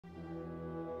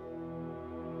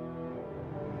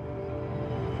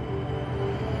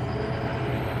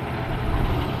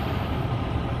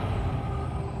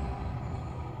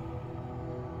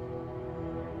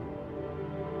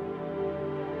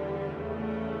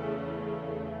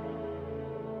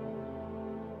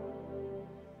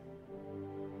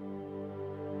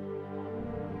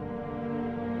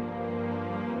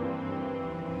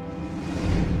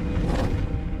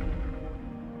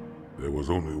was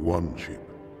only one ship.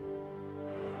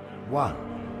 One?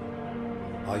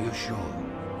 Are you sure?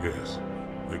 Yes.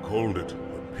 They called it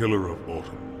the Pillar of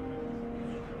Autumn.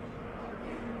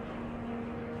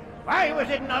 Why was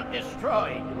it not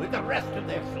destroyed with the rest of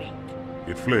their fleet?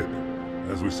 It fled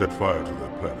as we set fire to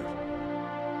their planet.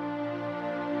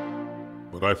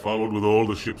 But I followed with all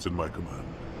the ships in my command.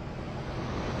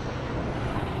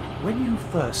 When you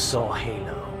first saw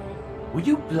Halo, were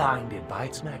you blinded by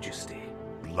its majesty?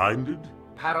 Blinded?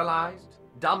 Paralyzed?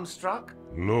 Dumbstruck?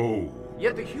 No.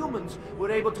 Yet the humans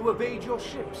were able to evade your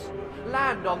ships,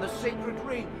 land on the sacred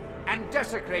ring, and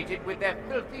desecrate it with their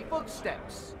filthy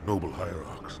footsteps. Noble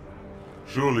hierarchs,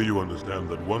 surely you understand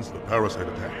that once the parasite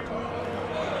attacked...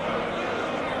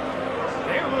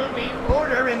 There will be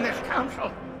order in this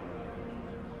council.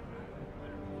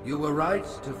 You were right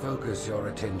to focus your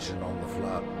attention on the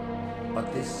Flood.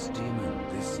 But this demon,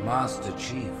 this Master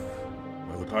Chief...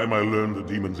 By the time I learned the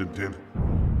demon's intent,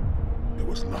 there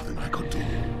was nothing I could do. The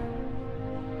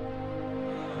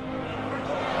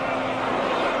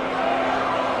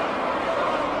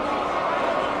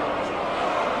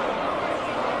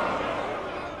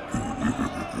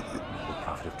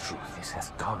prophet of truth, this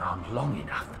has gone on long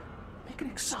enough. Make an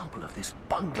example of this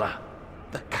bungler.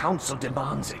 The council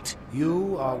demands it.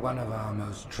 You are one of our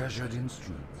most treasured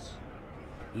instruments.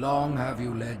 Long have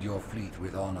you led your fleet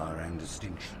with honor and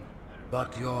distinction.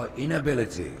 But your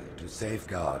inability to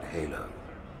safeguard Halo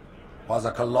was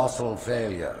a colossal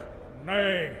failure.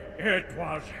 Nay, it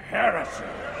was heresy.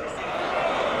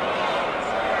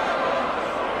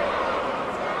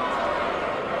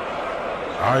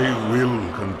 I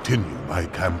will continue my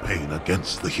campaign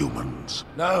against the humans.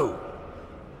 No,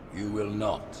 you will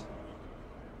not.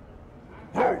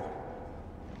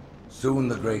 Soon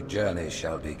the great journey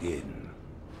shall begin.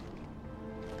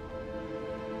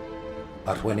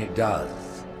 But when it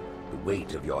does, the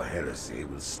weight of your heresy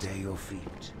will stay your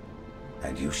feet,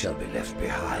 and you shall be left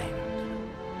behind.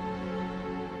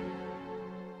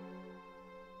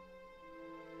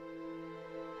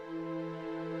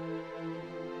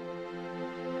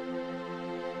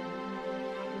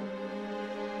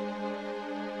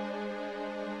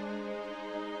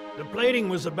 The plating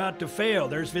was about to fail.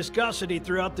 There's viscosity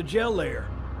throughout the gel layer.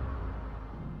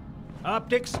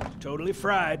 Optics, totally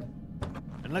fried.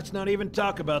 And let's not even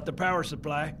talk about the power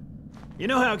supply. You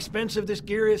know how expensive this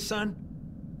gear is, son?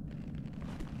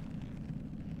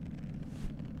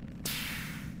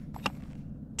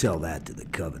 Tell that to the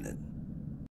Covenant.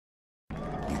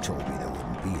 You told me there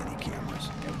wouldn't be any cameras.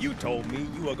 And you told me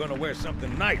you were gonna wear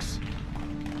something nice.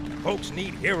 Folks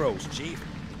need heroes, Chief.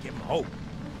 Give them hope.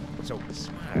 So,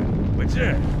 smile. What's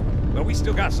it? Well, we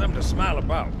still got something to smile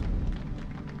about.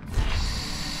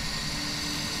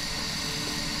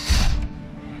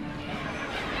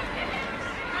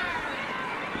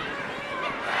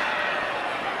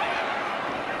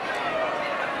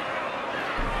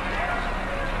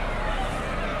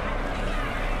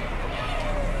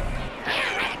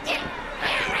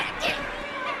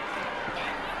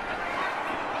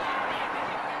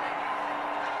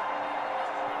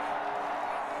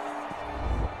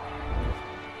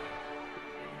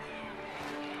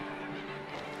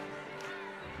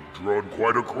 Drawn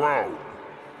quite a crowd.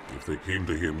 If they came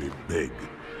to hear me beg,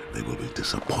 they will be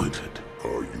disappointed.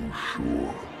 Are you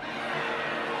sure?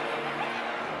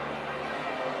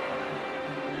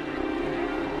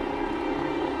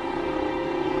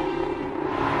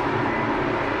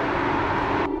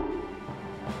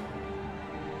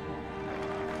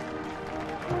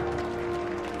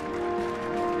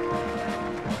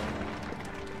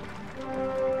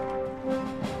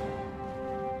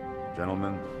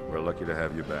 Gentlemen, we're lucky to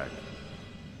have you back.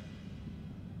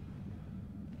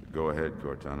 Go ahead,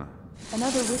 Cortana.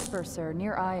 Another whisper, sir,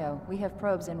 near Io. We have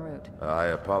probes en route. I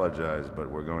apologize,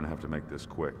 but we're going to have to make this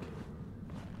quick.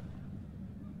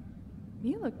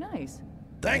 You look nice.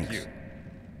 Thank you.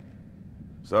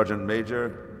 Sergeant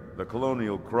Major, the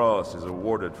Colonial Cross is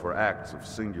awarded for acts of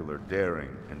singular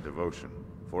daring and devotion.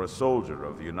 For a soldier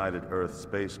of the United Earth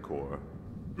Space Corps.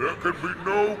 There can be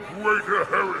no greater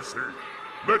heresy.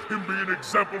 Let him be an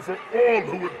example for all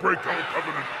who would break our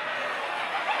covenant.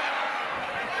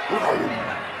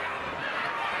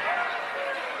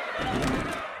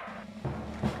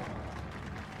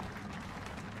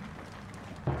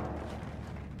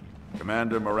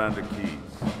 Commander Miranda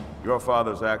Keyes, your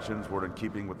father's actions were in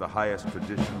keeping with the highest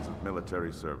traditions of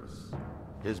military service.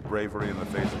 His bravery in the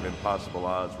face of impossible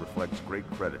odds reflects great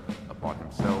credit upon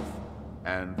himself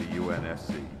and the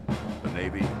UNSC. The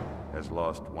Navy has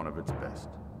lost one of its best.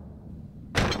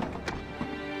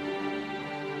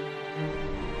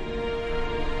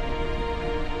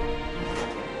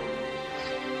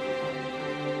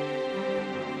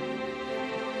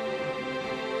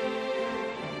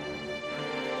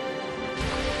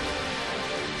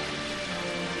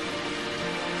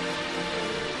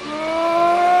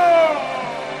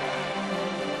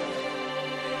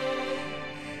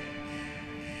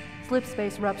 Slip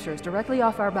space ruptures directly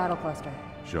off our battle cluster.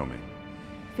 Show me.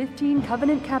 15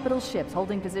 Covenant capital ships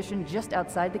holding position just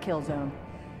outside the kill zone.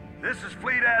 This is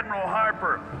Fleet Admiral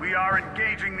Harper. We are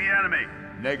engaging the enemy.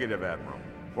 Negative, Admiral.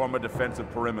 Form a defensive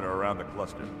perimeter around the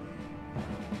cluster.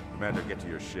 Commander, get to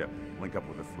your ship. Link up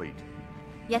with the fleet.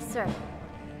 Yes, sir.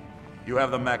 You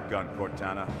have the Mac gun,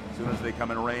 Cortana. As soon as they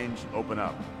come in range, open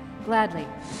up. Gladly.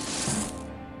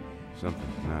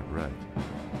 Something's not right.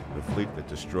 The fleet that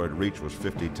destroyed Reach was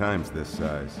 50 times this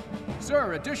size.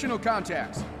 Sir, additional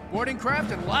contacts. Boarding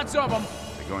craft and lots of them.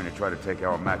 They're going to try to take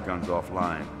our Mac guns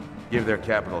offline. Give their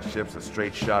capital ships a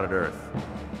straight shot at Earth.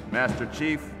 Master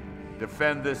Chief,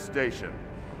 defend this station.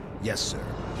 Yes, sir.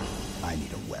 I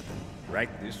need a weapon. Right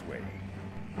this way.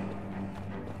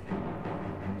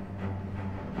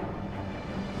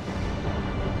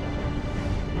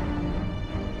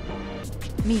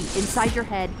 Me, inside your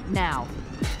head, now.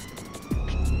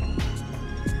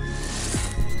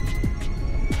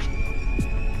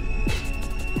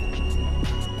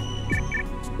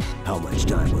 How much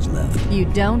time was left? You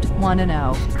don't want to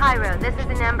know. Cairo, this is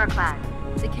an Ember class.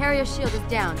 The carrier shield is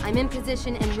down. I'm in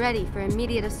position and ready for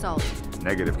immediate assault.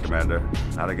 Negative, Commander.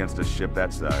 Not against a ship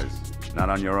that size. Not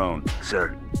on your own.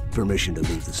 Sir, permission to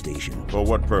leave the station. For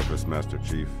what purpose, Master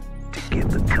Chief? To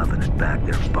give the Covenant back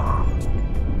their bomb.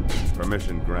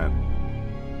 Permission granted.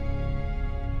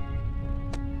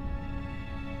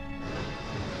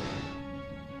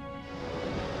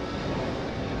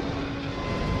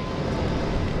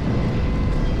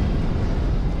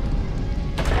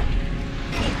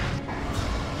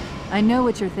 I know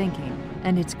what you're thinking,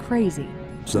 and it's crazy.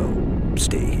 So,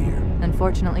 stay here.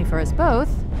 Unfortunately for us both,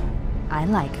 I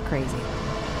like crazy.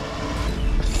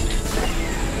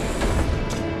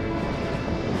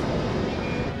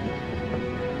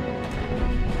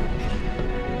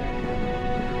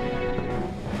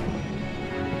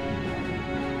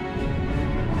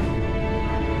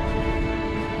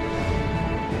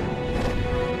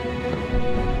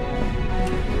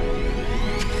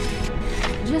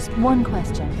 Just one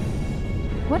question.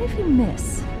 What if you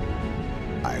miss?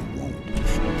 I won't.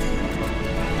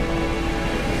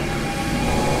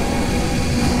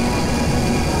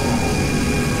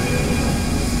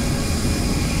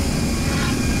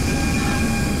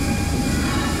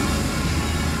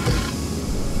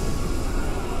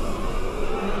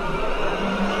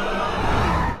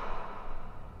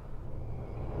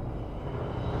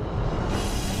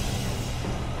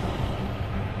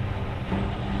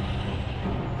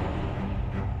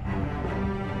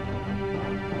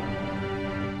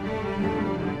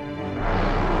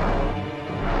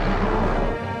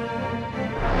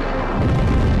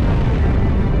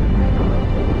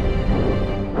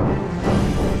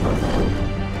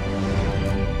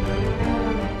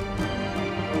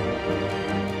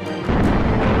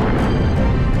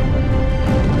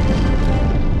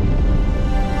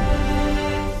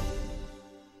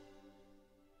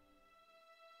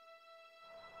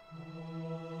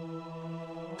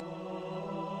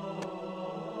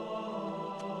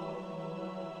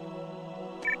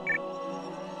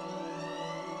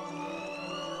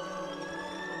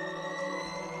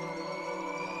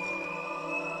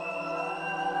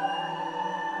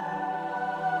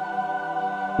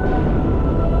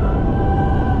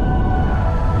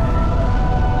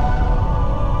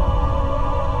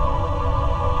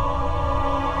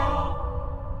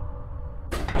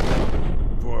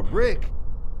 Rick,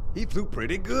 he flew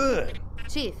pretty good.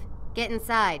 Chief, get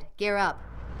inside. Gear up.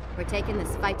 We're taking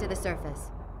this fight to the surface.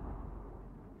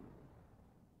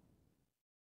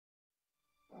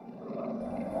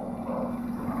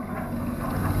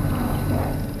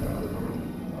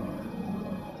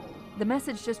 The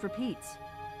message just repeats.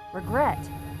 Regret,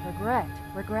 regret,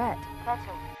 regret. Catch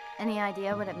it. Any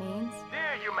idea what it means?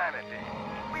 Dear humanity,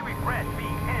 we regret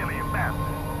being alien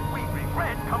bastards. We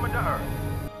regret coming to Earth.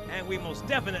 And we most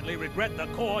definitely regret the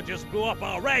Corps just blew up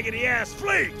our raggedy-ass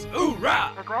fleet!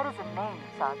 Hoorah! Regret is a name,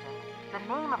 Sergeant. The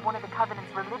name of one of the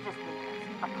Covenant's religious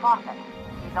leaders, a prophet.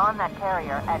 He's on that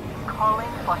carrier, and he's calling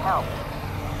for help.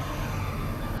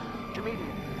 Comedian,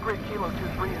 Grid Kilo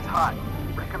 23 is hot.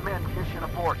 Recommend mission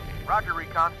abort. Roger,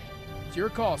 Recon. It's your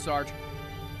call, Sarge.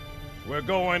 We're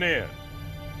going in.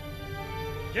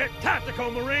 Get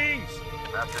tactical, Marines!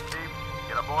 Master Chief,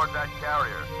 get aboard that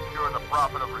carrier. Secure the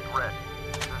Prophet of Regret.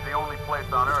 This is the only place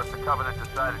on Earth the Covenant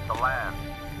decided to land.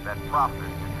 That Prophet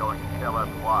is going to tell us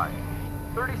why.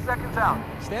 30 seconds out.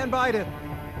 Stand by to...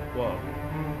 Whoa.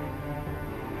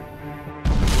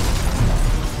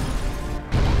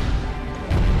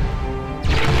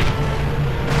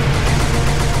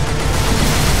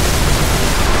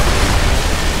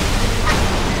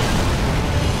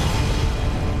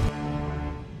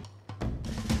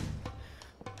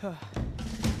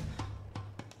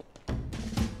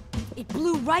 It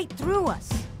blew right through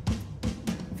us.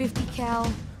 50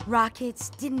 cal, rockets,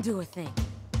 didn't do a thing.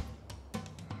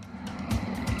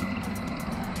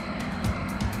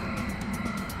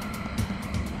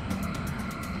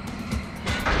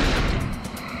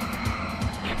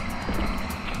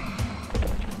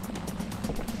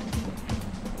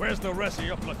 Where's the rest of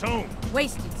your platoon?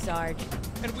 Wasted, Sarge.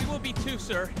 And we will be too,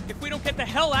 sir, if we don't get the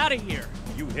hell out of here.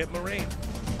 You hit Marine?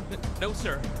 No,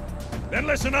 sir. Then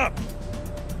listen up.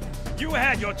 You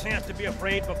had your chance to be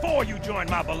afraid before you joined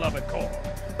my beloved corps.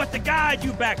 But to guide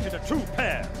you back to the true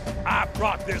path, I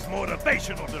brought this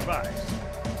motivational device.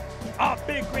 Our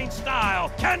big green style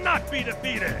cannot be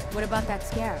defeated. What about that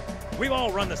scarab? We've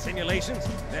all run the simulations.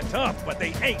 They're tough, but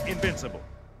they ain't invincible.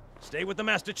 Stay with the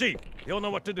Master Chief. He'll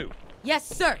know what to do. Yes,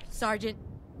 sir, Sergeant.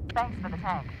 Thanks for the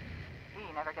tank.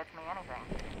 He never gets me anything.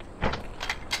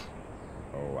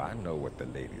 Oh, I know what the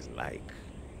ladies like.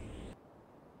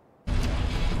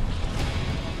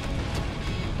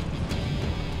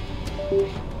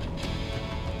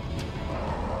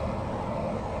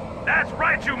 That's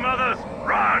right, you mothers!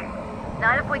 Run!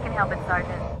 Not if we can help it,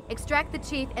 Sergeant. Extract the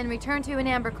chief and return to an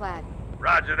amberclad.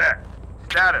 Roger that.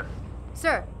 Status?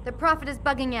 Sir, the Prophet is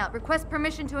bugging out. Request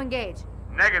permission to engage.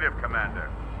 Negative, Commander.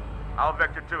 I'll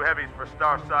vector 2 heavies for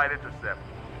Starside intercept.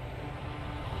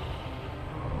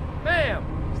 Ma'am!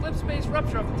 Slip space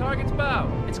rupture off the target's bow.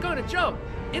 It's going to jump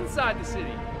inside the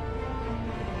city.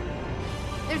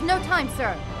 There's no time,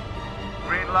 sir.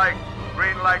 Green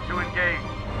light to engage.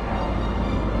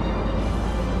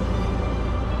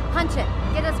 Punch it.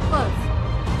 Get us close.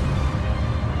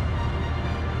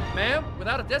 Ma'am,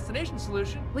 without a destination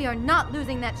solution... We are not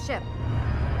losing that ship.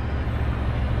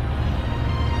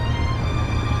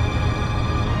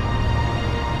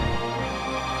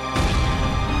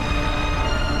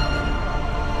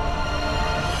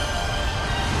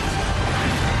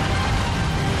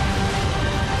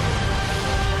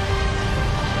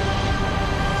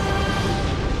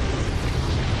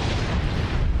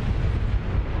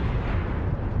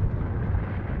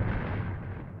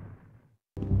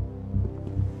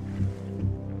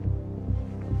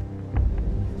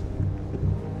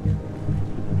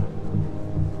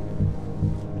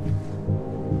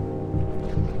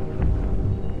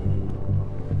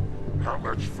 How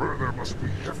much further must we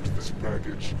heft this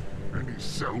baggage? Any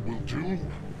cell will do?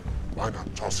 Why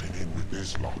not toss it in with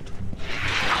this lot?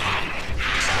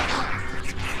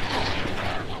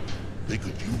 They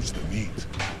could use the meat.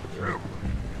 Hell,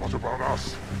 what about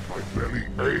us? My belly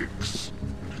aches,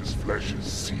 and his flesh is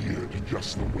seared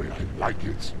just the way I like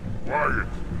it. Quiet!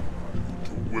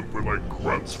 Two whimper like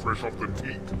grunts fresh off the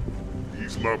teat.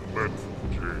 He's not meant for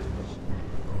James.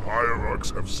 The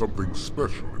hierarchs have something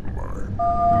special in mind.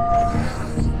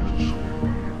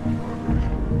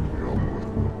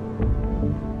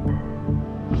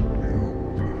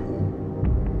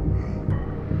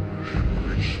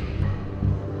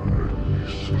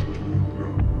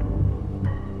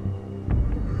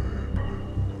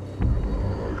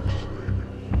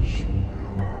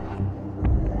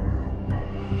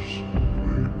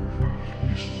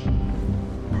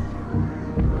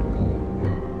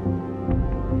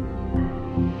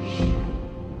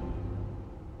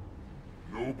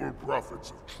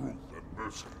 Prophets of truth and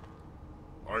mercy,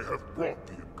 I have brought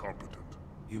the incompetent.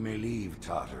 You may leave,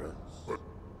 Tartarus. But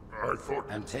I thought...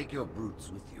 And take your brutes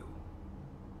with you.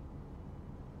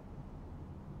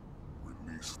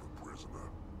 Release the prisoner.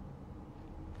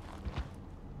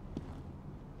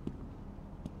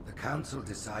 The Council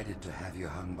decided to have you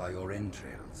hung by your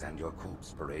entrails and your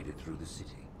corpse paraded through the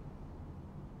city.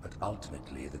 But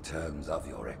ultimately, the terms of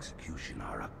your execution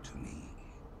are up to me.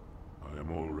 I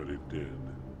am already dead.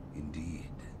 Indeed.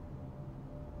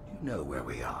 You know where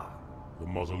we are. The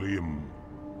mausoleum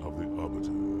of the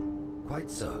Arbiter. Quite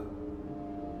so.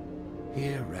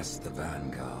 Here rests the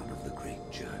vanguard of the great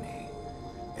journey.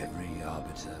 Every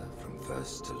Arbiter from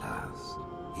first to last.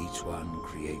 Each one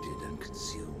created and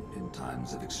consumed in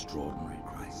times of extraordinary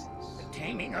crisis. The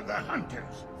taming of the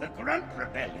Hunters, the Grunt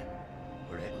Rebellion.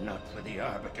 Were it not for the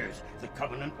Arbiters, the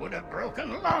Covenant would have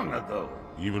broken long ago.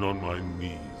 Even on my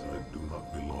knees, I do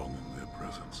not belong in their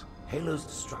presence. Halo's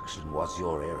destruction was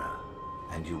your error,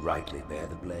 and you rightly bear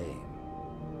the blame.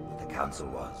 But the Council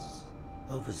was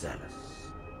overzealous.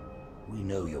 We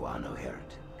know you are no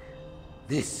heretic.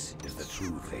 This is the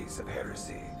true face of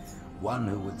heresy. One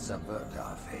who would subvert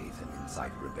our faith and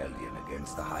incite rebellion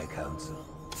against the High Council.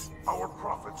 Our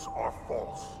prophets are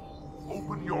false.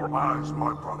 Open your eyes,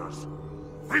 my brothers.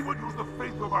 They would use the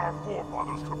faith of our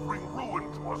forefathers to bring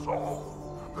ruin to us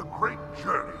all. The great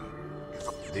journey is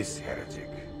a... This heretic,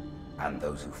 and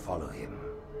those who follow him,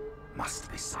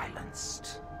 must be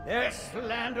silenced. Their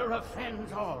slander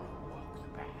offends all who walk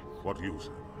the path. What use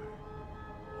have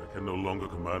I? I can no longer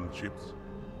command ships,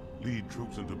 lead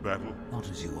troops into battle. Not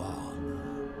as you are,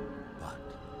 no, but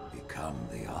become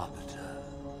the Arbiter.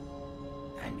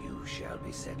 And you shall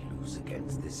be set loose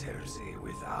against this heresy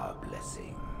with our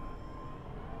blessing.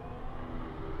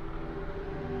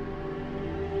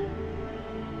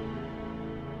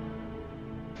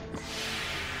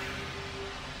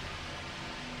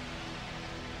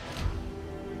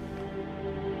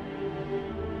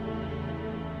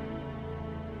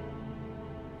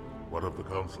 What of the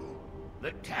Council?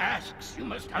 The tasks you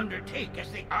must undertake as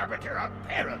the Arbiter are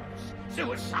perilous,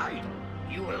 suicidal.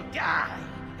 You will die,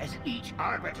 as each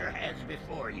Arbiter has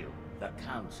before you. The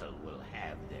Council will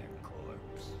have their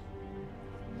corpse.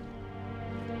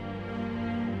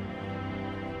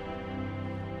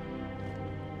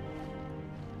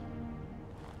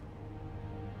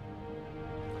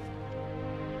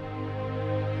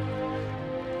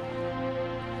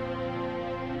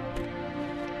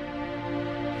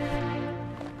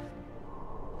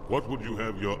 What would you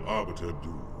have your Arbiter do?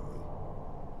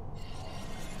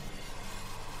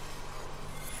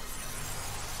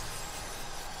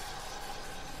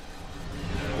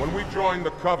 When we joined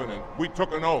the Covenant, we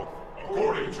took an oath.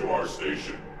 According to our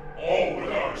station, all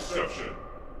without exception.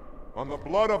 On the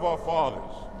blood of our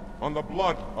fathers, on the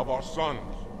blood of our sons,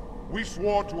 we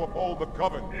swore to uphold the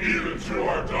Covenant. Even to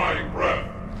our dying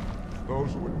breath.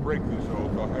 Those who would break this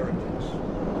oath are heretics,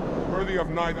 worthy of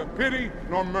neither pity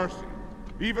nor mercy.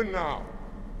 Even now,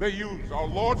 they use our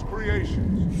Lord's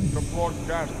creations to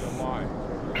broadcast their lies.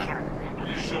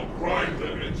 We shall grind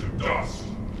them into dust.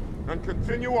 And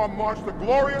continue our march to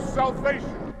glorious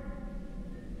salvation.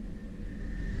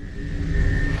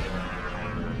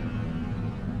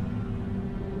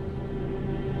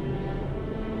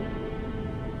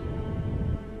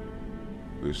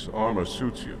 This armor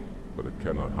suits you, but it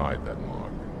cannot hide that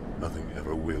mark. Nothing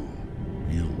ever will.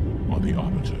 You are the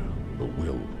Arbiter. The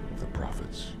will of the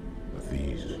prophets. But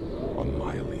these are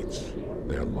my elites.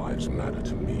 Their lives matter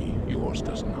to me. Yours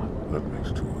does not. That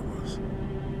makes two of us.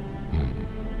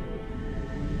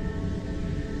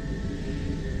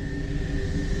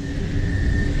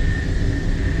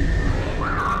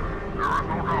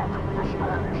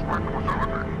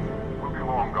 We'll be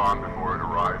long gone before it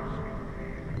arrives.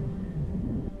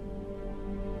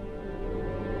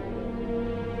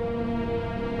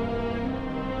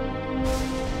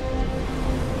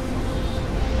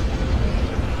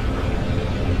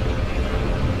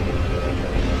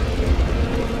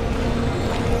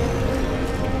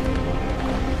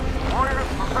 Warriors,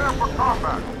 prepare for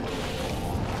combat!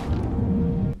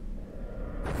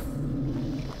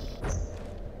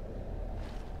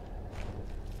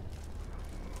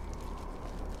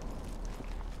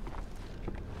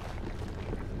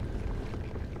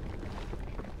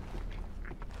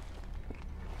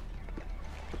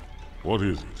 What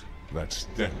is it? That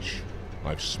stench.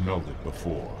 I've smelled it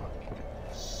before.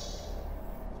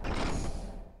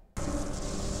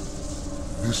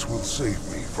 This will save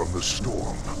me from the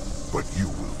storm, but you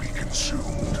will be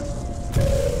consumed.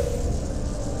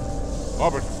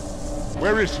 Arbiter,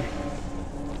 where is he?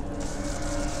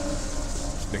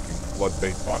 Stinking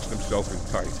floodbait boxed himself in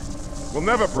tight. We'll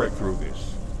never break through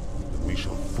this. Then we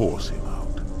shall force him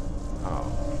out. How?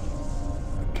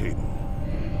 A cable.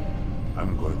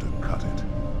 I'm going to cut it.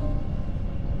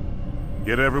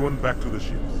 Get everyone back to the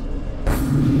ships.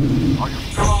 Are you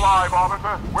still alive,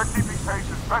 Arbiter? We're keeping pace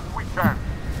as best we can.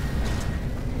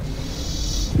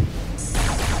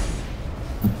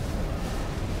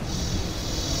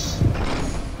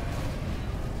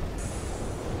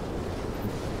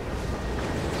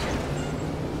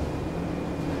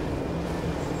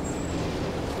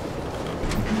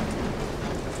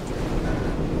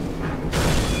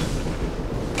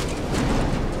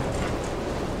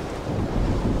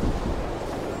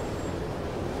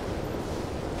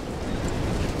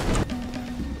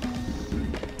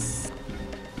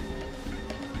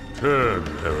 Turn,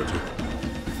 heretic.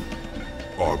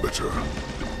 Arbiter,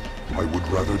 I would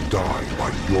rather die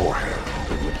by your hand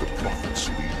than let the prophets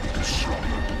lead me to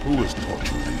slaughter. Who has taught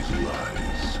you these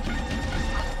lies?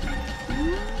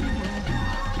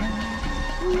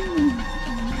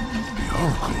 The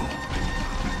Oracle.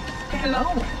 Hello,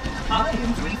 I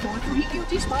am 343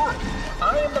 Beauty Spark.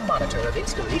 I am the monitor of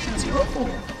Installation 04.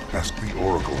 Ask the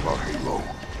Oracle about Halo.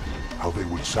 How they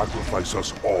would sacrifice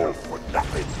us all for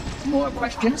nothing. More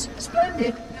questions?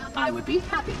 Splendid. I would be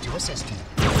happy to assist you.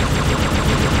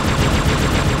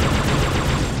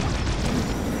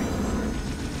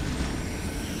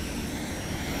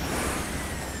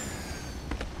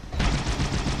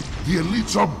 The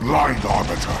elites are blind,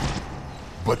 Arbiter.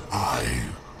 But I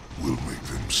will make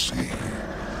them see.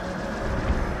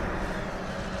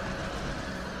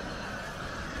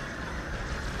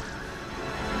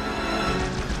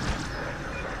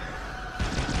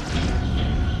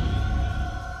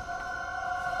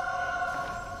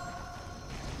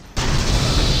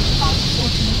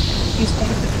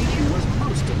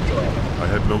 I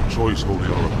had no choice, Holy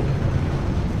Oracle.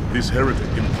 This heretic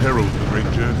imperiled the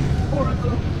great journey.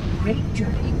 Oracle, great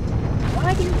journey.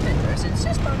 Why do you members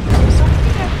insist on doing something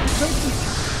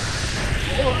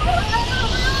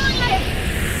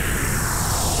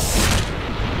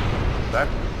That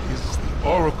is the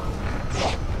Oracle.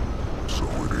 So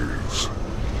it is.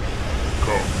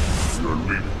 Come, you're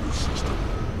leading the system.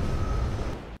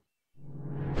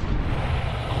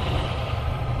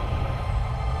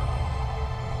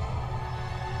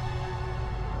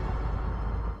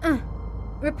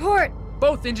 Report!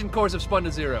 Both engine cores have spun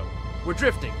to zero. We're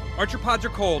drifting. Archer pods are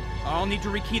cold. I'll need to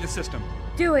rekey the system.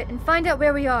 Do it and find out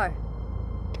where we are.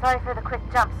 Sorry for the quick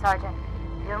jump, Sergeant.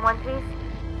 You in one piece?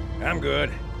 I'm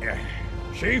good.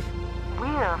 Chief?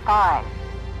 We're fine.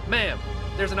 Ma'am,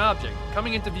 there's an object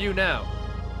coming into view now.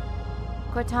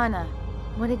 Cortana,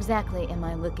 what exactly am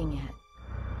I looking at?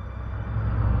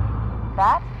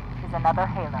 That is another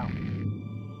Halo.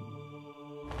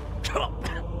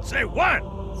 Say what?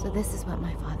 So this is what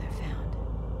my father found.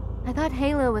 I thought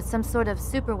Halo was some sort of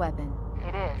super weapon.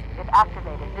 It is. If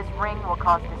activated, this ring will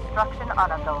cause destruction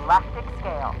on a galactic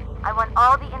scale. I want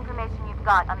all the information you've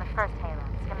got on the first Halo.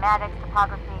 Schematics,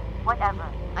 topography, whatever.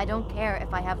 I don't care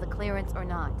if I have the clearance or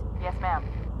not. Yes, ma'am.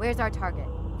 Where's our target?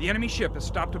 The enemy ship has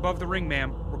stopped above the ring,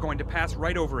 ma'am. We're going to pass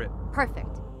right over it.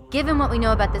 Perfect. Given what we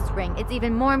know about this ring, it's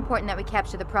even more important that we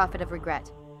capture the Prophet of Regret.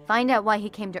 Find out why he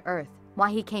came to Earth,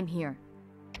 why he came here.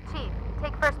 Chief,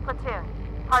 take first platoon.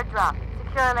 Hard drop.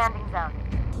 Secure a landing zone.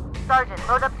 Sergeant,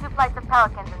 load up 2 flights of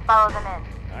Pelicans and follow them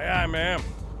in. Aye, aye, ma'am.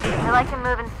 Till I can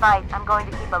move and fight, I'm going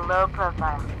to keep a low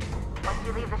profile. Once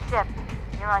you leave the ship,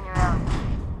 you're on your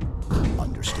own.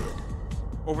 Understood.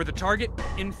 Over the target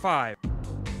in 5.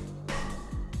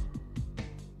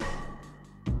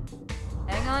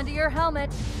 Hang on to your helmet.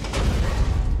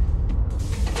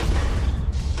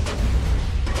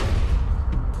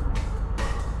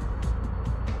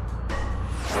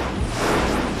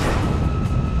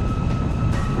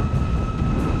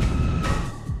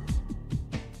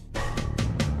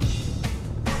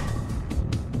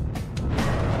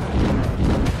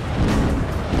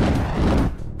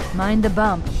 Mind the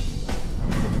bump.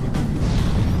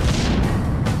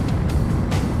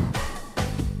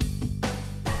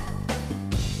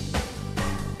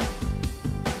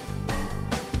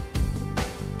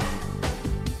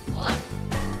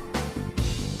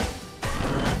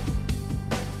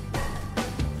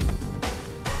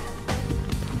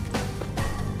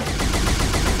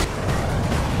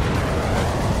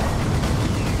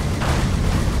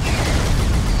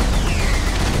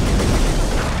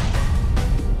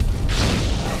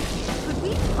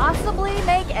 Possibly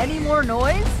make any more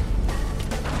noise?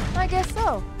 I guess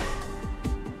so.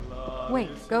 Wait,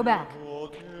 go back.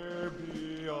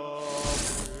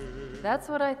 That's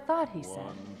what I thought he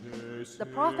said. The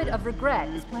Prophet of Regret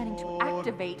is planning to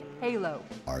activate Halo.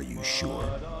 Are you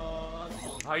sure?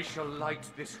 I shall light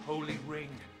this holy ring,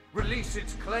 release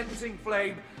its cleansing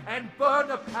flame, and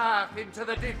burn a path into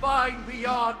the divine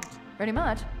beyond. Pretty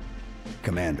much.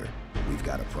 Commander, we've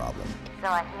got a problem. So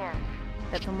I hear.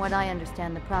 But from what I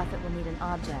understand, the Prophet will need an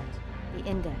object, the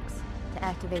Index, to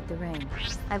activate the ring.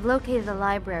 I've located a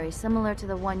library similar to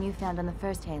the one you found on the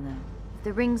first Halo. If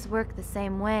the rings work the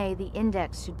same way, the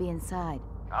Index should be inside.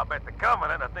 I'll bet the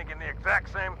Covenant are thinking the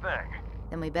exact same thing.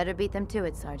 Then we better beat them to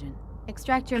it, Sergeant.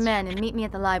 Extract your men and meet me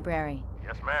at the library.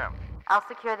 Yes, ma'am. I'll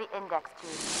secure the Index,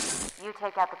 Chief. You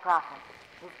take out the Prophet.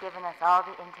 He's given us all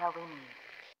the intel we need.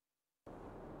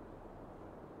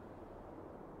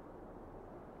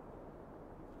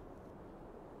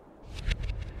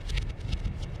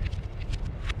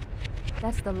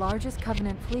 That's the largest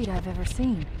Covenant fleet I've ever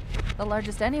seen. The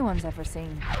largest anyone's ever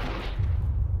seen.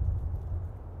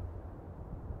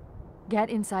 Get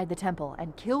inside the temple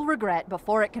and kill Regret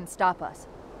before it can stop us.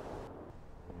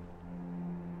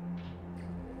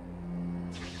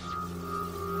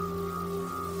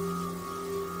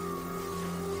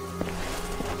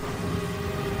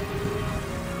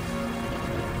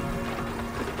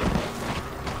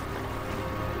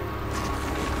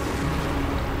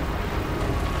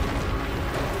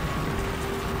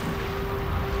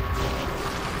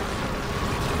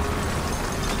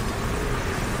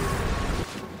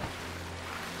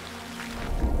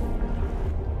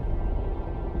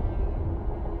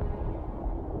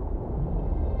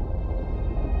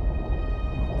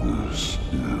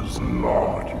 is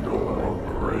not your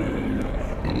grave.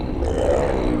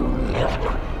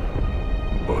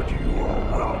 But you are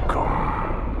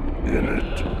welcome in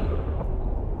it.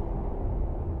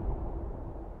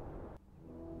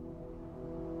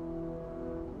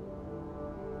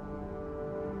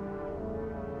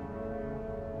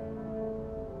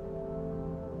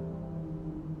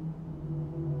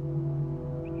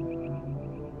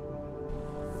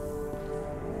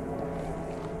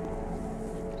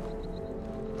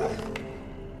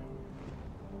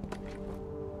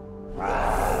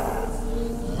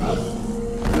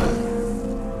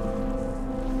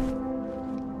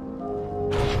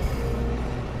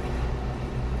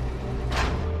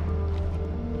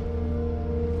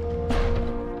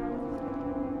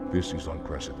 This is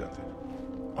unprecedented.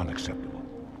 Unacceptable.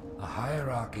 A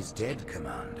hierarch is dead,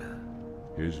 Commander.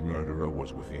 His murderer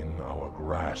was within our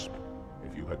grasp.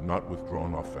 If you had not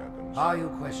withdrawn our phantoms... Are you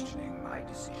questioning my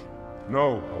decision?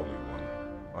 No, Holy One.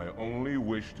 I only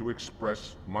wish to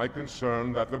express my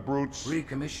concern that the brutes...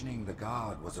 Recommissioning the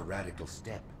Guard was a radical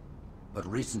step. But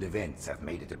recent events have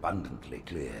made it abundantly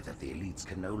clear that the elites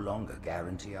can no longer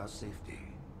guarantee our safety.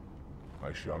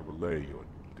 I shall relay your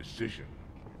decision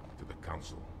to the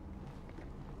Council.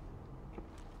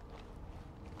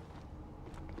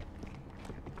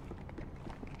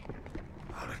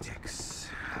 Politics,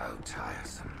 how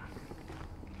tiresome.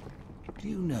 Do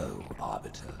you know,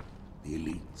 Arbiter, the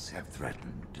elites have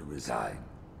threatened to resign,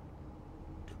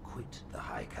 to quit the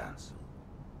High Council,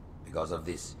 because of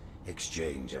this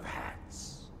exchange of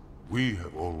hats? We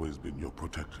have always been your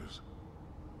protectors.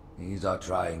 These are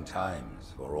trying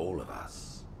times for all of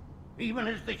us. Even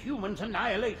as the humans'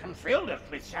 annihilation filled us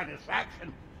with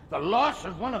satisfaction, the loss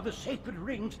of one of the sacred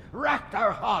rings racked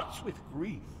our hearts with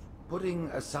grief. Putting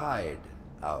aside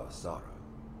our sorrow,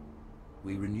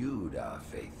 we renewed our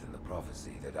faith in the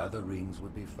prophecy that other rings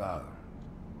would be found,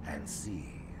 and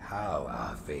see how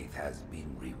our faith has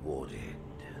been rewarded.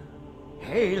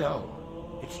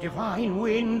 Halo, its divine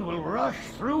wind will rush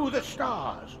through the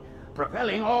stars,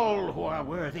 propelling all who are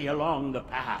worthy along the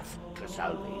path to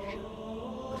salvation.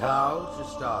 But how to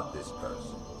start this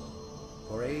person?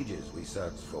 For ages we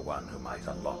searched for one who might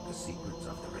unlock the secrets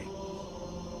of the ring.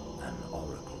 An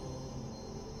oracle.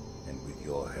 And with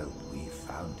your help, we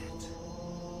found it.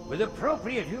 With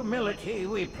appropriate humility,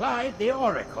 we plied the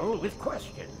oracle with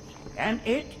questions, and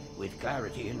it, with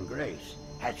clarity and grace,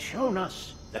 has shown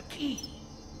us the key.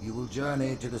 You will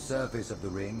journey to the surface of the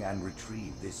ring and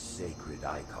retrieve this sacred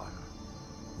icon.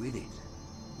 With it,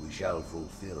 we shall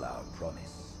fulfill our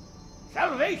promise.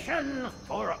 Salvation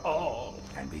for all.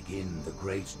 And begin the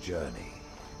great journey.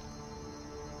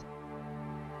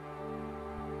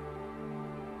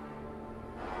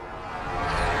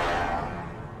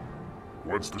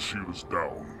 Once the shield is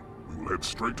down, we will head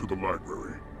straight to the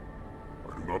library.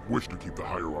 I do not wish to keep the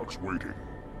hierarchs waiting.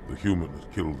 The human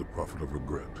that killed the Prophet of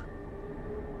Regret.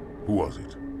 Who was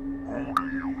it? Who do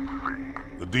you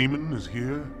think? The demon is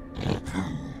here?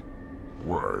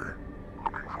 Why?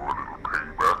 Looking for a little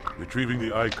payback? Retrieving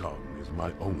the icon is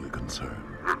my only concern.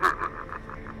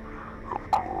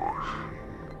 Of course.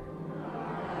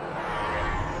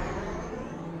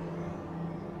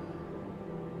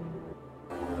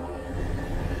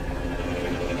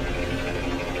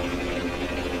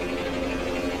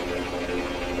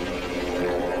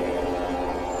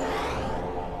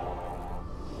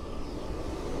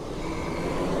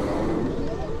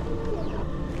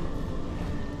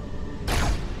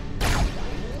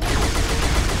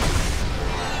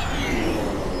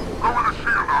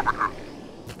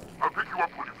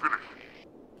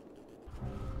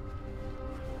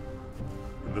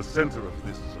 In the center of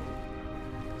this zone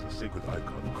is a sacred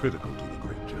icon critical to the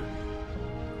great journey.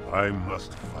 I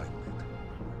must find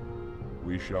it.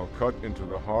 We shall cut into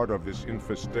the heart of this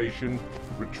infestation,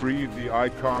 retrieve the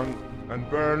icon, and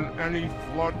burn any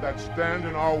flood that stand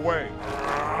in our way.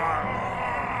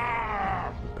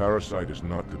 The parasite is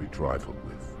not to be trifled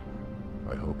with.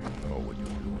 I hope you know what you're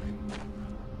doing.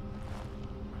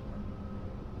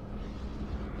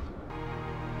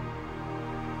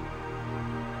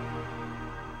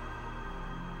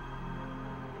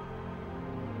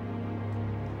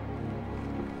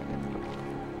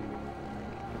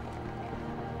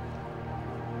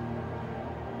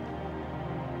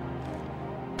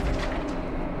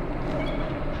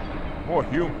 More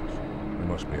humans. They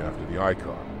must be after the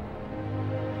icon.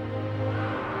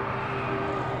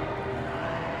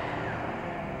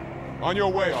 On your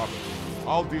way, Arbiter.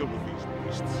 I'll deal with these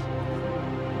beasts.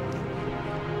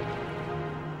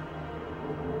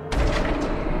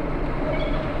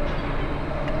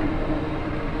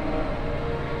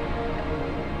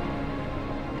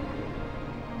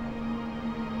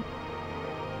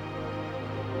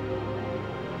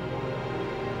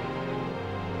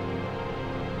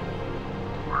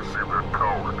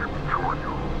 now and maybe join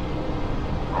you.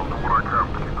 I'll do what I can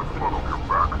to keep the flood off your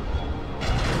back.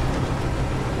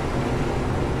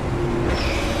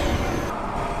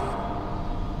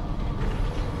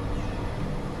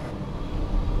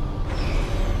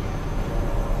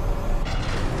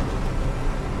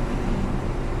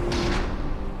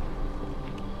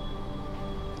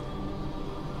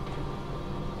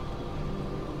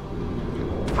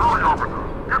 Hurry, Arbiter!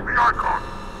 Get the icon!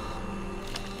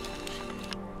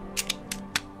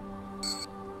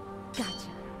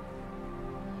 Gotcha.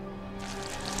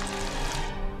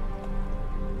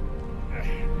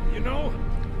 You know,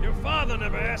 your father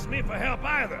never asked me for help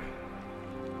either.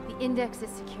 The index is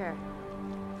secure.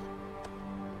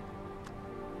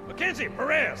 Mackenzie,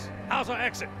 Perez, how's our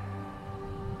exit?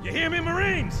 You hear me,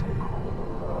 Marines?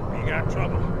 We got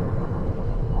trouble.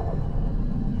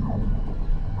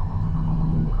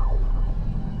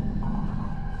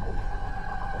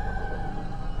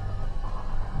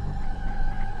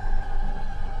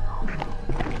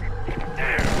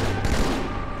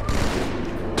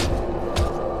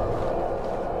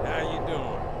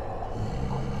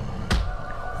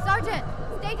 Sergeant,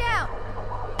 stay down!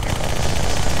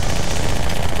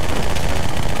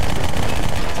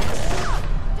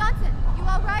 Johnson, you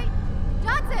all right?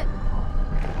 Johnson!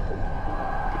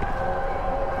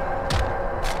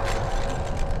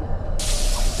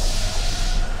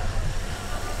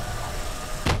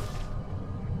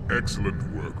 Excellent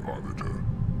work, Arbiter.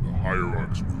 The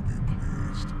Hierarchs will be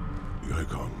pleased. The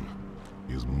icon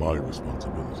is my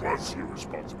responsibility. Was your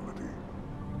responsibility.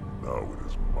 Now it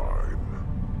is mine.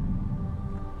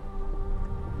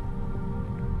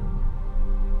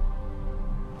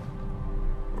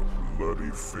 A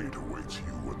bloody fate awaits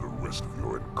you and the rest of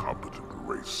your incompetent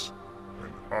race.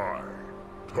 And I,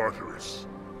 Tartarus,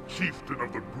 chieftain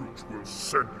of the brutes, will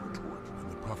send you to it. When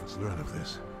the prophets learn of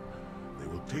this, they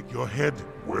will take your head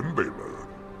when they learn.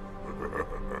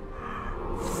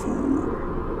 Fool.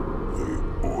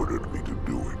 They ordered me to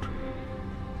do it.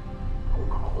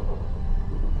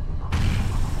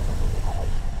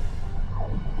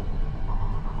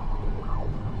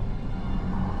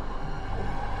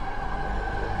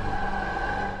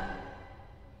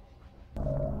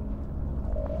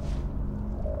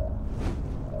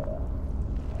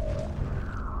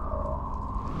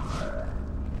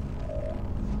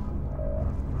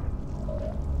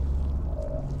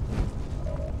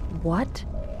 What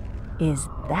is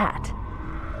that?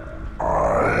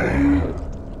 I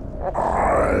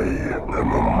am a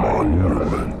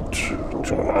monument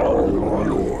to all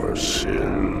your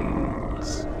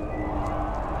sins.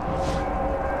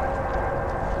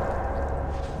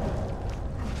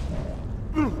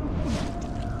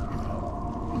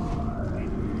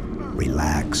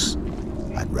 Relax.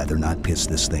 I'd rather not piss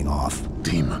this thing off.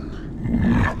 Demon.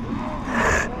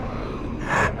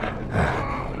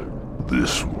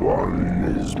 This one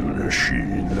is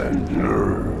machine and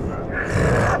nerve,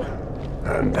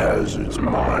 and has its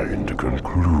mind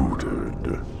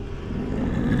concluded.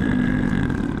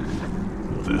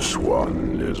 This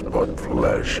one is but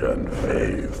flesh and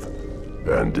faith,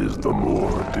 and is the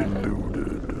more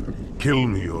deluded. Kill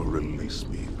me or release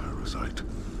me, parasite.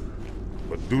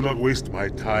 But do not waste my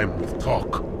time with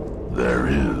talk. There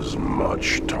is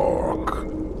much talk,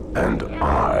 and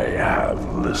I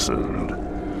have listened.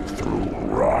 Through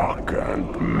rock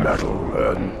and metal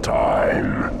and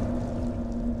time.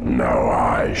 Now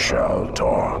I shall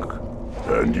talk,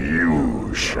 and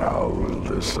you shall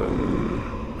listen.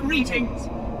 Greetings.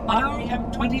 I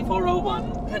am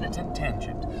 2401 Penitent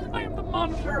Tangent. I am the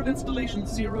monitor of Installation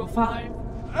 05.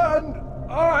 And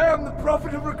I am the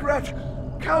Prophet of Regret,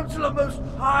 Counselor Most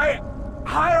High,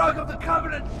 Hierarch of the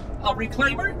Covenant. A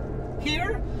reclaimer?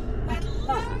 Here? At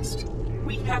last.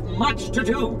 We have much to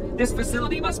do. This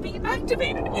facility must be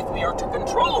activated if we are to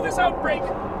control this outbreak.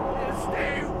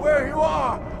 Stay where you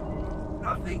are.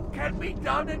 Nothing can be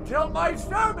done until my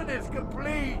sermon is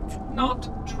complete. Not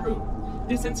true.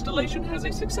 This installation has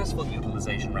a successful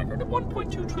utilization record of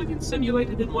 1.2 trillion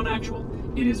simulated and 1 actual.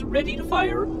 It is ready to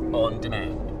fire on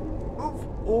demand. Of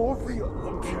all the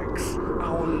objects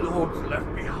our lords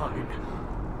left behind,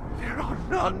 there are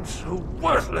none so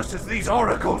worthless as these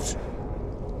oracles.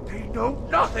 They know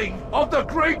nothing of the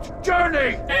great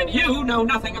journey! And you know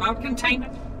nothing about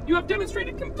containment. You have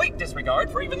demonstrated complete disregard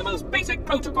for even the most basic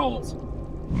protocols.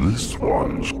 This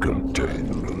one's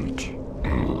containment.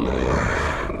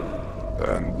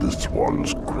 And this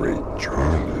one's great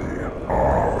journey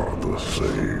are the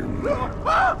same.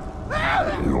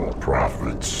 Your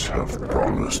prophets have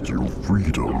promised you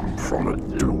freedom from a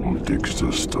doomed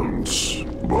existence,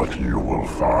 but you will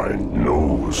find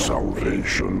no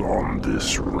salvation on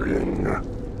this ring.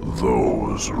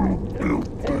 Those who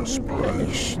built this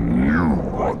place knew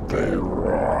what they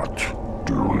wrought.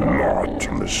 Do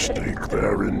not mistake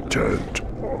their intent,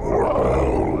 or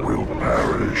all will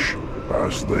perish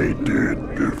as they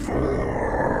did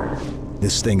before.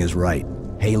 This thing is right.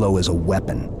 Halo is a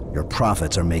weapon. Your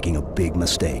prophets are making a big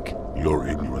mistake. Your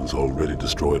ignorance already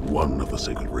destroyed one of the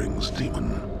sacred rings,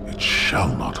 demon. It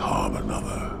shall not harm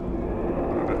another.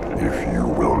 If you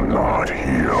will not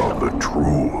hear the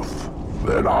truth,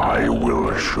 then I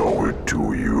will show it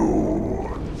to you.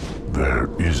 There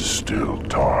is still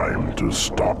time to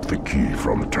stop the key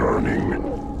from turning,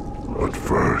 but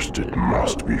first it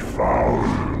must be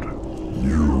found.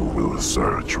 You will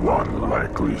search one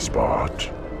likely spot,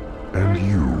 and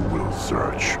you will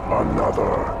search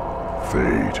another.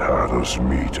 Fate had us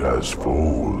meet as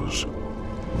foes,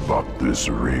 but this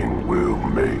ring will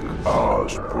make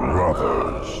us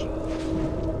brothers.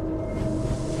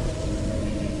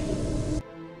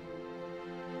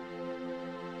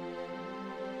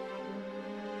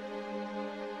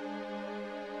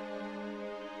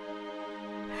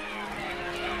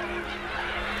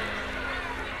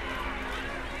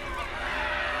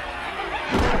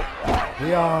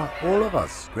 We are, all of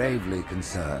us, gravely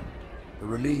concerned. The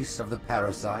release of the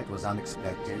parasite was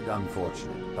unexpected,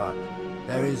 unfortunate, but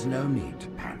there is no need to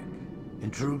panic.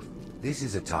 In truth, this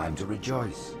is a time to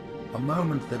rejoice. A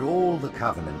moment that all the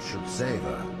Covenant should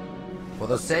savor. For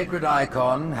the sacred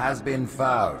icon has been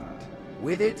found.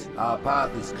 With it, our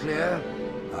path is clear,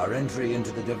 our entry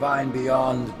into the divine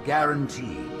beyond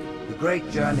guaranteed. The great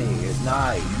journey is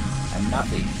nigh, and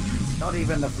nothing, not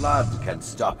even the flood, can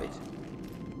stop it.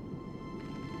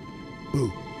 Boo.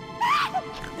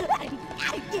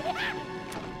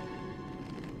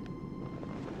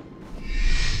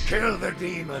 Kill the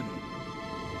demon!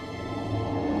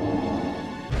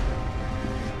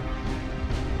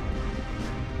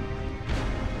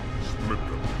 Split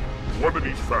them, one in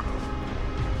each family.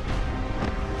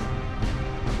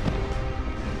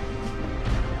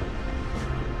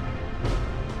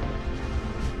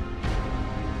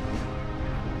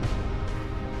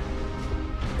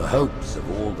 The hopes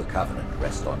of all the Covenant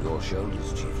rest on your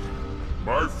shoulders, Chieftain.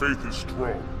 My faith is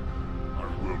strong. I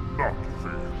will not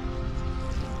fail.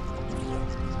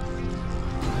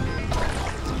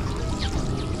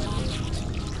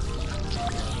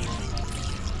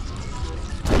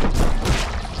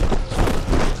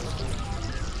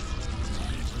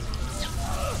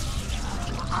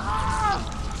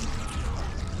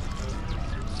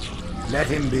 Let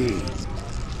him be.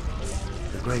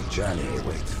 The great journey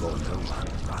waits for no one,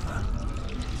 brother.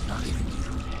 Not even you.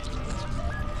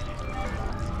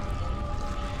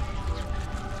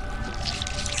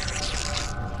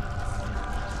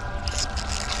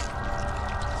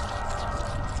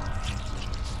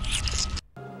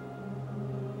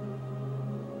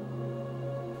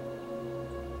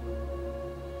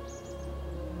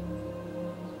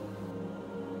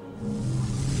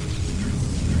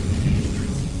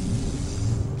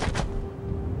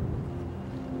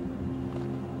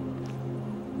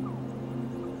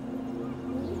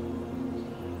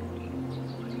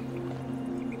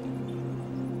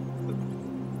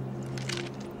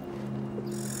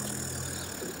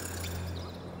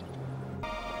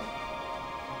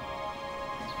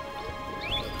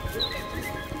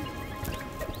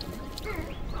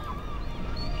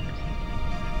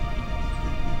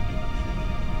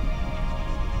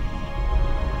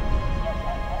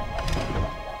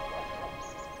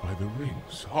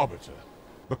 Arbiter.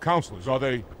 The counselors, are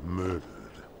they... Murdered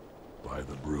by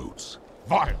the brutes.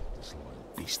 Vile, disloyal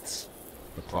beasts.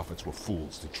 The prophets were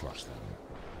fools to trust them.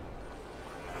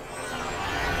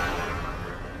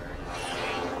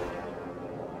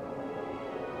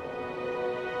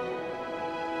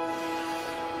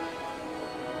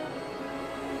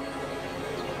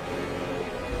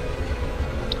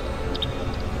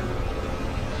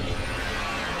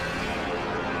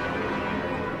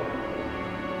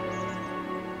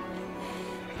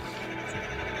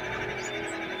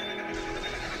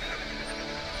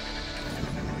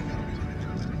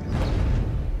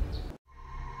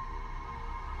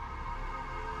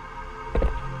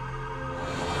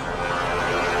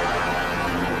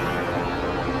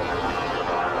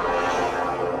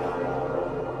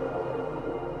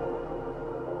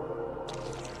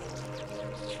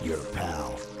 Your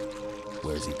pal.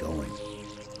 Where's he going?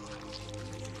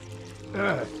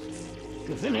 Earth,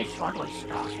 to finish what was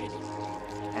started.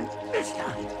 And this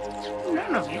time,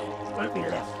 none of you will be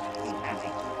left behind.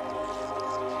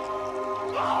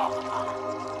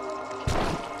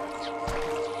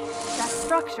 That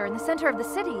structure in the center of the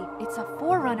city, it's a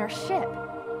Forerunner ship.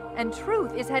 and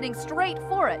Truth is heading straight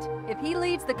for it. If he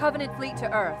leads the Covenant fleet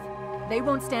to Earth, they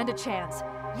won't stand a chance.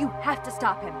 You have to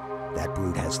stop him. That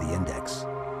brute has the Index.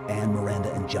 And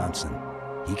Miranda and Johnson.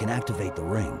 He can activate the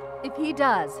ring. If he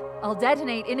does, I'll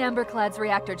detonate in Emberclad's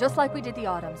reactor just like we did the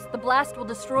Autumn's. The blast will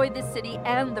destroy this city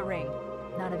and the ring.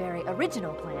 Not a very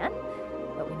original plan,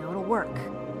 but we know it'll work.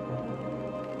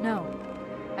 No,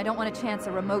 I don't want to chance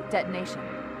a remote detonation.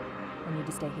 I need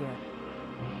to stay here.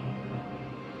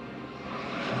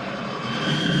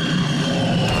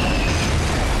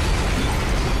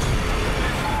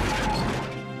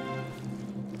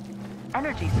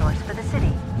 Energy source for the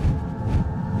city.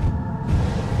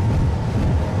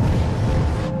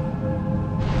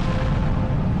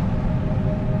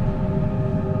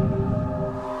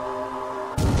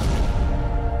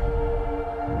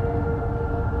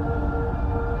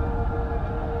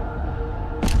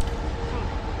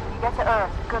 Get to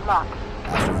Earth. Good luck.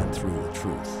 After I'm through with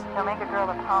Truth. He'll make a girl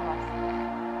a promise.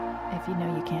 If you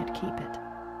know you can't keep it.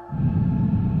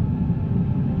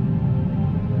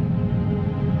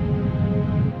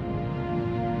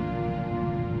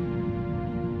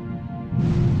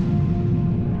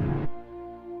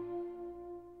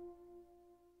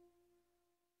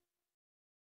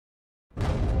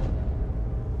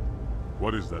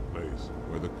 What is that place?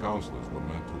 Where the counselors were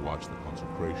meant to watch the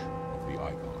consecration of the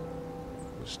icon.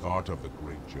 The start of the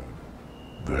great journey.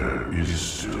 There is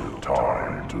still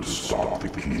time to stop the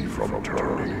key from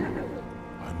turning.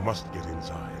 I must get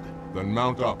inside. Then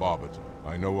mount up, Arbiter.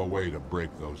 I know a way to break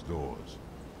those doors.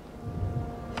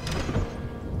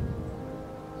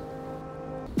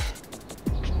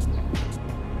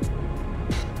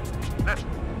 Listen,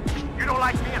 you don't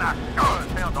like me and I sure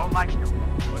as hell don't like you.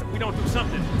 But if we don't do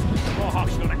something, the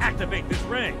Warhawk's gonna activate this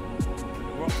ring.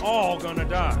 We're all gonna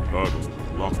die. Tartarus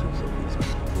has locked himself inside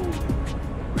the control.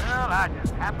 Well, I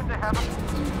just happen to have a...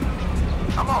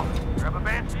 Come on, grab a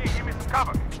banshee and give me some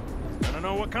cover. I don't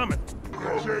know what's coming.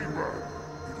 The chamber.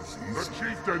 The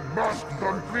chieftain must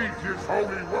complete his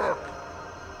holy work.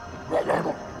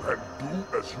 And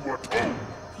do as you are told.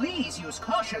 Please use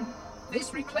caution.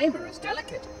 This reclaimer is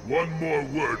delicate. One more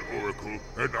word, Oracle,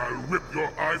 and I'll rip your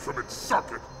eye from its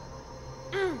socket.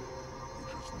 Which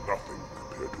is nothing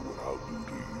compared to what I'll do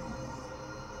to you.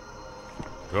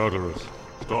 Tartarus,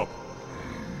 stop.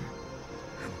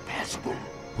 Impossible.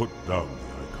 Put down the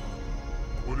icon.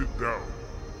 Put it down.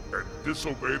 And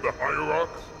disobey the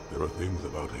Hierarchs? There are things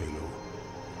about Halo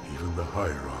even the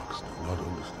Hierarchs do not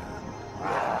understand.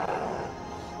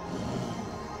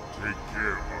 Take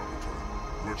care, Arbiter.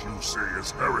 What you say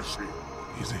is heresy.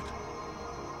 Is it?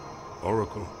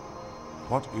 Oracle,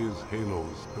 what is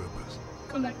Halo's purpose?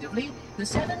 Collectively, the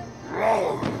Seven...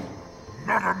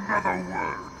 Not another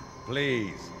word!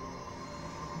 Please.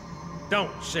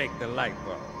 Don't shake the light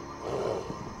bulb.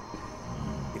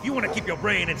 If you want to keep your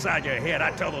brain inside your head,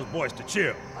 I tell those boys to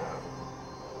chill.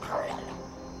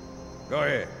 Go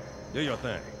ahead. Do your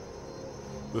thing.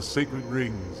 The sacred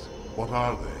rings, what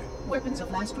are they? Weapons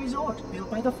of last resort, built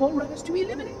by the Forerunners to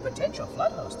eliminate potential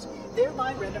flood hosts,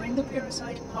 thereby rendering the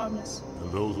parasite harmless.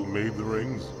 And those who made the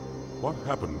rings? What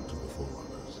happened to the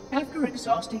Forerunners? After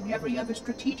exhausting every other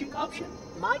strategic option,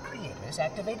 my creators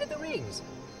activated the rings.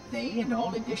 They and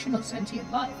all additional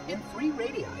sentient life in 3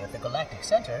 radii of the galactic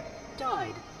center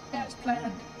died, as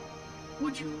planned.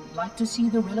 Would you like to see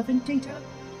the relevant data?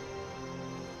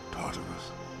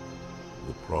 Tartarus,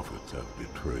 the prophets have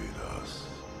betrayed us.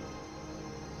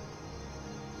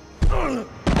 No,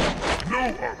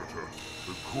 Arbiter!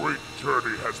 The great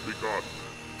journey has begun.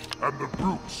 And the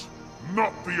brutes,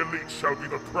 not the elite, shall be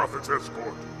the prophet's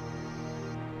escort.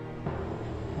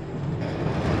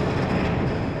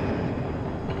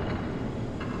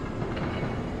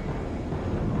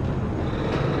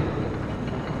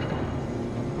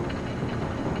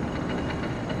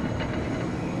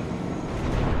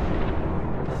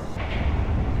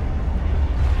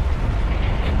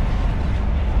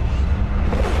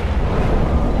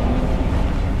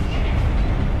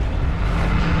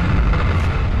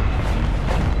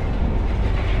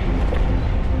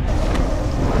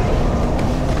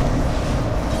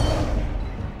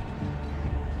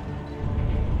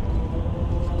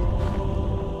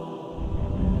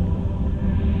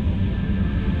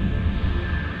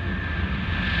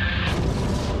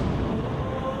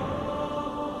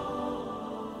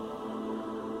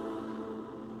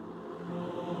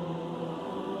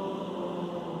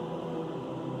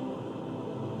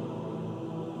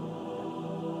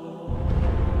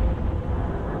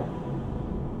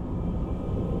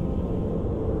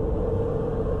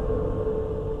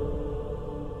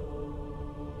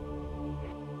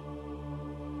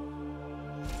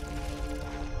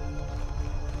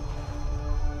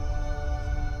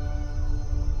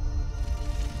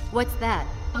 What's that?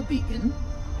 A beacon.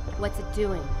 What's it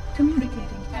doing?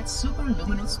 Communicating at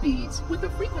superluminal speeds with the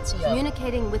frequency of...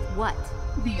 Communicating with what?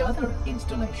 The other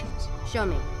installations. Show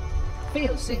me.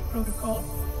 Fail-safe protocol.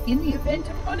 In the event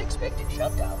of unexpected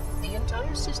shutdown, the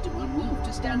entire system will move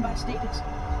to standby status.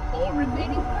 All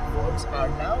remaining platforms are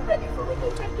now ready for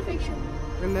remote activation.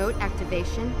 Remote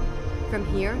activation? From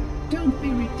here? Don't be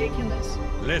ridiculous.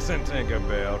 Listen,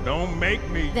 Tinkerbell, don't make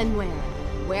me... Then where?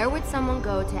 Where would someone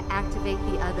go to activate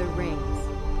the other rings?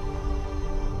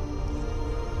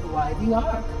 Why the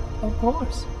Ark? Of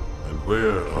course. And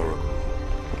where, Oracle,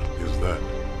 is that?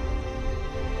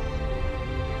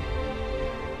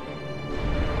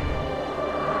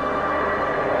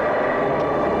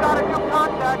 Got a new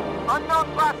contact.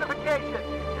 Unknown classification.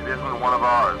 It isn't one of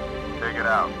ours. Take it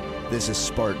out. This is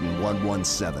Spartan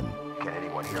 117. Can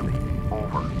anyone hear me?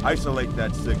 Over. Isolate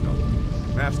that signal.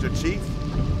 Master Chief,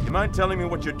 you mind telling me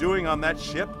what you're doing on that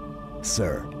ship?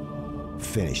 Sir,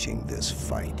 finishing this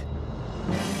fight.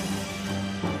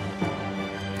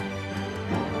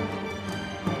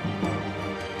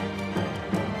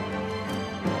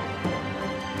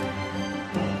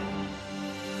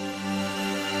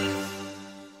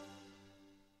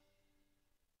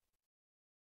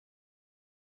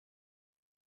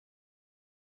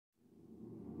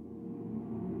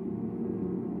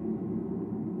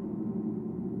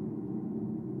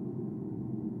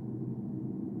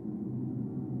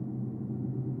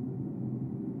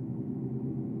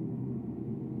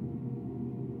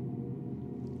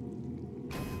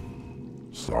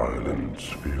 Silence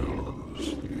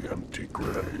fills the empty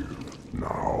grave,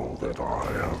 now that I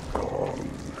have gone.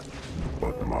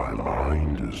 But my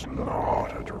mind is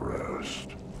not at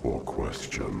rest, for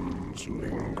questions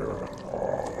linger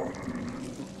on.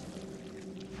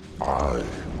 I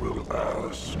will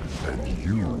ask, and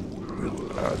you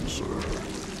will answer.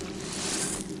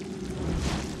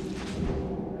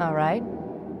 All right.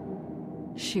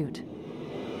 Shoot.